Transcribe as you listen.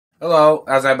Hello,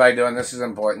 how's everybody doing? This is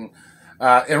important.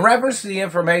 In reference to the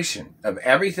information of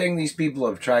everything these people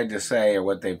have tried to say or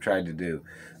what they've tried to do,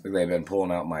 look, they've been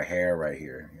pulling out my hair right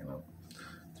here.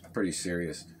 It's pretty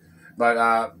serious.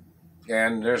 But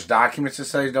and there's documents that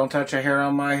say don't touch a hair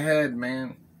on my head,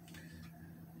 man.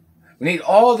 We need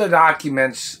all the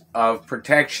documents of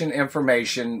protection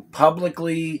information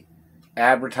publicly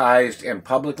advertised and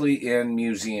publicly in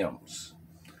museums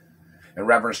in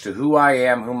reference to who I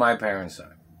am, who my parents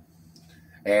are,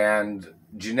 and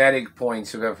genetic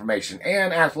points of information,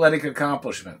 and athletic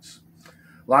accomplishments.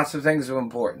 Lots of things of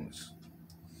importance.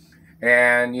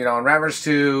 And, in reference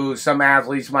to some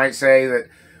athletes might say that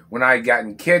when I had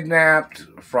gotten kidnapped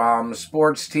from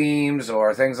sports teams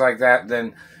or things like that,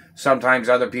 then sometimes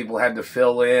other people had to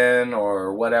fill in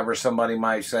or whatever somebody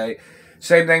might say.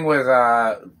 Same thing with,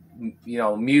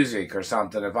 music or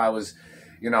something. If I was,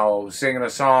 singing a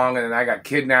song and I got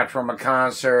kidnapped from a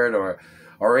concert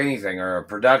or anything, or a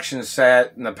production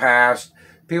set in the past,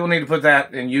 people need to put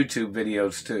that in YouTube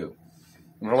videos too.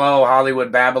 Hello,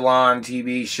 Hollywood Babylon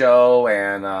TV show,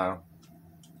 and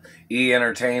E!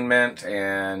 Entertainment,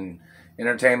 and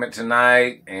Entertainment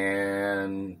Tonight,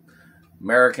 and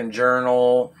American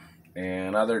Journal,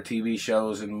 and other TV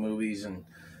shows and movies and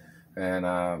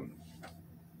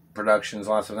productions,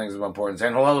 lots of things of importance.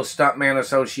 And hello, Stuntman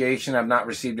Association. I've not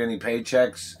received any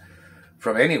paychecks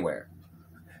from anywhere.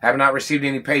 Have not received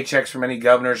any paychecks from any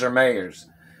governors or mayors.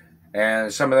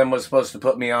 And some of them was supposed to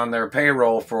put me on their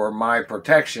payroll for my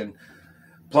protection.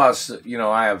 Plus,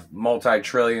 I have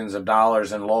multi-trillions of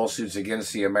dollars in lawsuits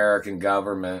against the American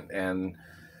government. And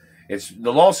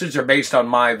the lawsuits are based on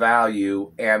my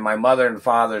value and my mother and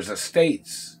father's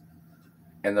estates,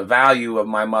 and the value of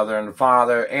my mother and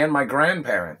father and my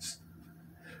grandparents.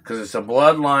 Because it's a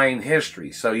bloodline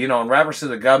history. So, in reference to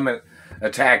the government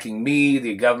attacking me,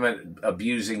 the government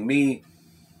abusing me,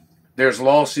 there's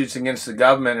lawsuits against the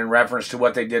government in reference to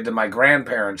what they did to my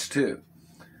grandparents too,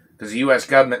 because the U.S.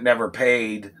 government never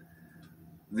paid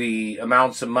the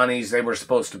amounts of monies they were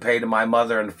supposed to pay to my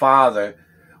mother and father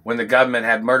when the government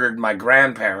had murdered my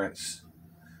grandparents,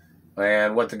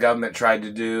 and what the government tried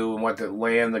to do and what the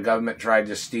land the government tried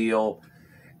to steal.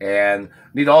 And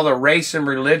need all the race and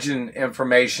religion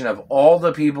information of all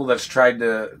the people that's tried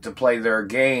to play their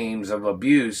games of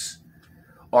abuse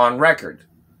on record.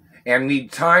 And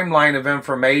need timeline of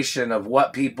information of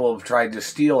what people have tried to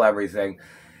steal everything.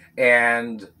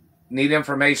 And need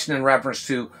information in reference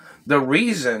to the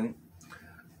reason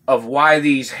of why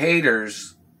these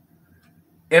haters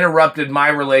interrupted my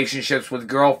relationships with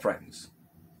girlfriends.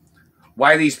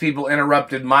 Why these people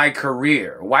interrupted my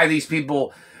career. Why these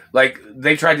people,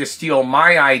 they tried to steal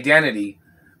my identity,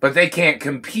 but they can't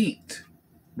compete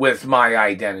with my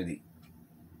identity.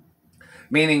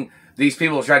 Meaning, these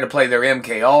people tried to play their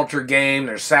MK Ultra game,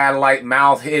 their satellite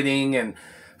mouth hitting and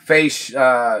face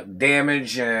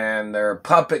damage, and their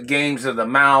puppet games of the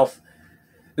mouth.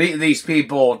 These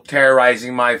people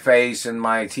terrorizing my face and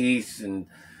my teeth, and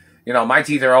my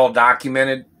teeth are all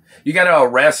documented. You got to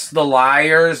arrest the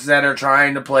liars that are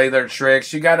trying to play their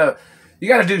tricks. You got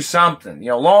to do something.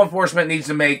 Law enforcement needs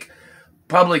to make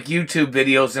public YouTube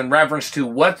videos in reference to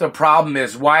what the problem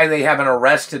is, why they haven't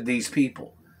arrested these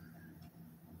people.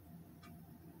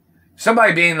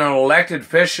 Somebody being an elected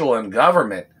official in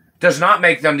government does not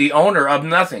make them the owner of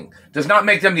nothing. Does not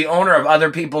make them the owner of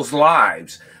other people's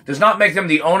lives. Does not make them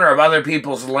the owner of other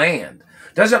people's land.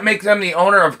 Doesn't make them the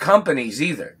owner of companies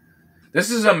either. This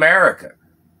is America.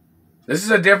 This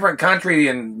is a different country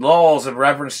in laws in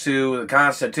reference to the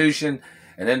Constitution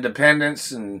and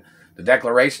independence and the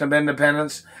Declaration of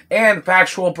Independence and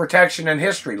factual protection and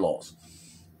history laws.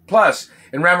 Plus,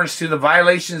 in reference to the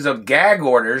violations of gag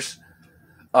orders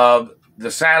of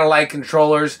the satellite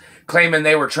controllers claiming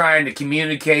they were trying to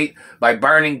communicate by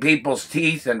burning people's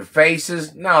teeth and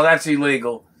faces. No, that's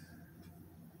illegal.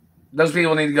 Those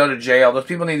people need to go to jail. Those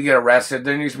people need to get arrested.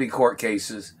 There needs to be court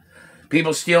cases.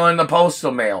 People stealing the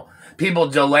postal mail. People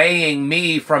delaying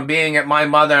me from being at my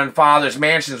mother and father's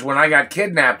mansions when I got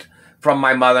kidnapped from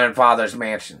my mother and father's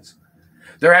mansions.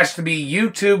 There has to be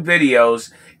YouTube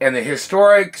videos, and the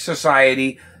Historic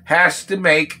Society has to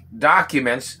make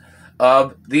documents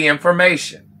of the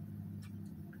information.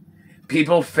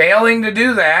 People failing to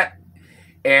do that,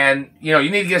 and you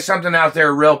need to get something out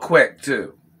there real quick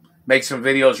too. Make some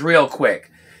videos real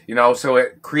quick, so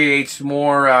it creates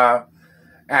more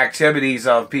activities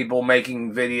of people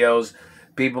making videos,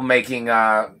 people making,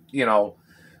 kind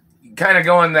of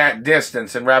going that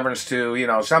distance in reference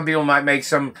to, some people might make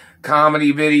some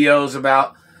comedy videos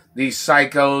about these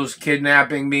psychos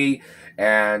kidnapping me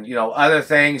and, other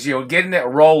things, getting it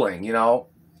rolling,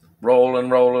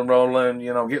 rolling,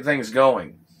 you know, get things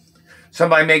going.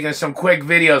 Somebody making some quick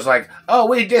videos like, oh,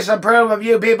 we disapprove of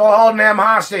you people holding them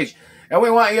hostage, and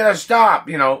we want you to stop,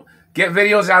 you know, get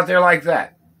videos out there like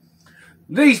that.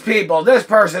 These people, this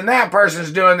person, that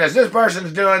person's doing this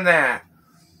person's doing that.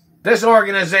 This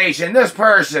organization, this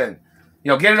person, you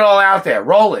know, get it all out there.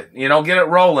 Roll it, you know, get it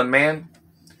rolling, man.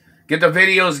 Get the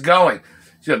videos going.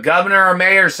 So a governor or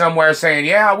mayor somewhere saying,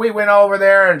 yeah, we went over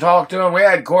there and talked to them. We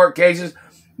had court cases.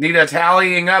 Need a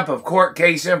tallying up of court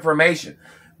case information.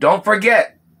 Don't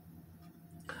forget,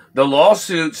 the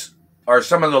lawsuits are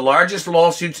some of the largest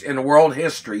lawsuits in world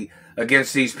history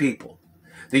against these people.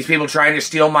 These people trying to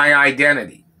steal my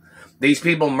identity. These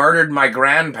people murdered my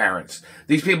grandparents.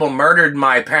 These people murdered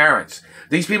my parents.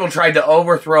 These people tried to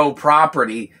overthrow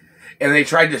property, and they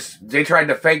tried to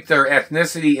fake their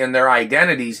ethnicity and their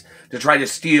identities to try to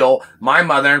steal my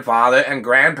mother and father and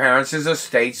grandparents'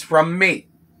 estates from me.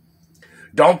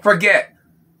 Don't forget,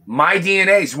 my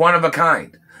DNA is one of a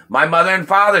kind. My mother and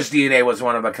father's DNA was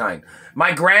one of a kind.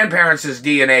 My grandparents'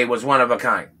 DNA was one of a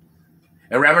kind.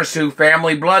 In reference to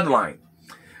family bloodline.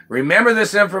 Remember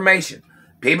this information.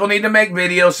 People need to make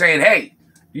videos saying, hey,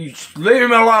 you leave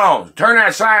him alone. Turn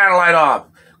that satellite off.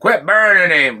 Quit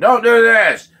burning him. Don't do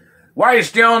this. Why are you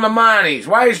stealing the monies?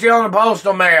 Why are you stealing the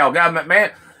postal mail, government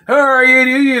man? Who are you? Who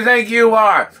do you think you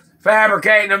are?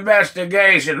 Fabricating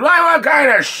investigations. What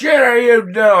kind of shit are you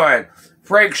doing?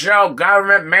 Freak show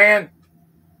government man.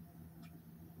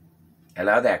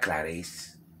 Hello there,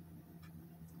 Clarice.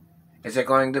 Is it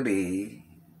going to be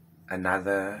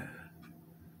another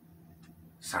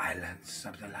Silence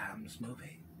of the Lambs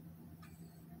movie?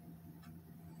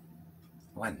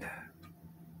 Wonder.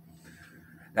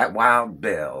 That Wild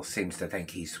Bill seems to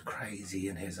think he's crazy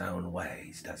in his own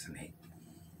ways, doesn't he?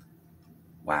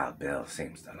 Wild Bill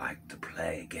seems to like to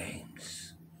play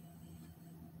games.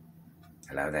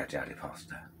 Hello there, Jodie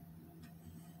Foster.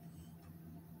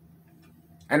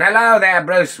 And hello there,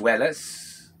 Bruce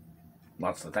Willis.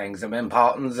 Lots of things of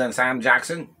importance in Sam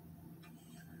Jackson.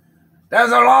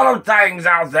 There's a lot of things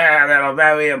out there that are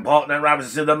very important in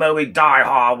reference to the movie Die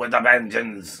Hard with a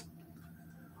Vengeance.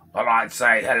 But I'd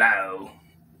say hello.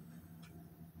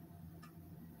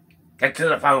 Get to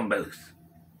the phone booth.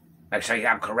 Make sure you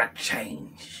have correct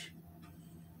change.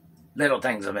 Little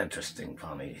things of interesting,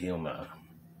 funny humor.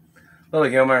 Little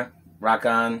humor. Rock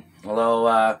on.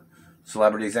 Hello,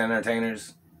 celebrities,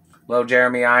 entertainers. Hello,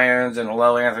 Jeremy Irons, and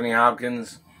hello, Anthony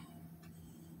Hopkins.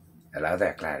 Hello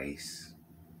there, Clarice.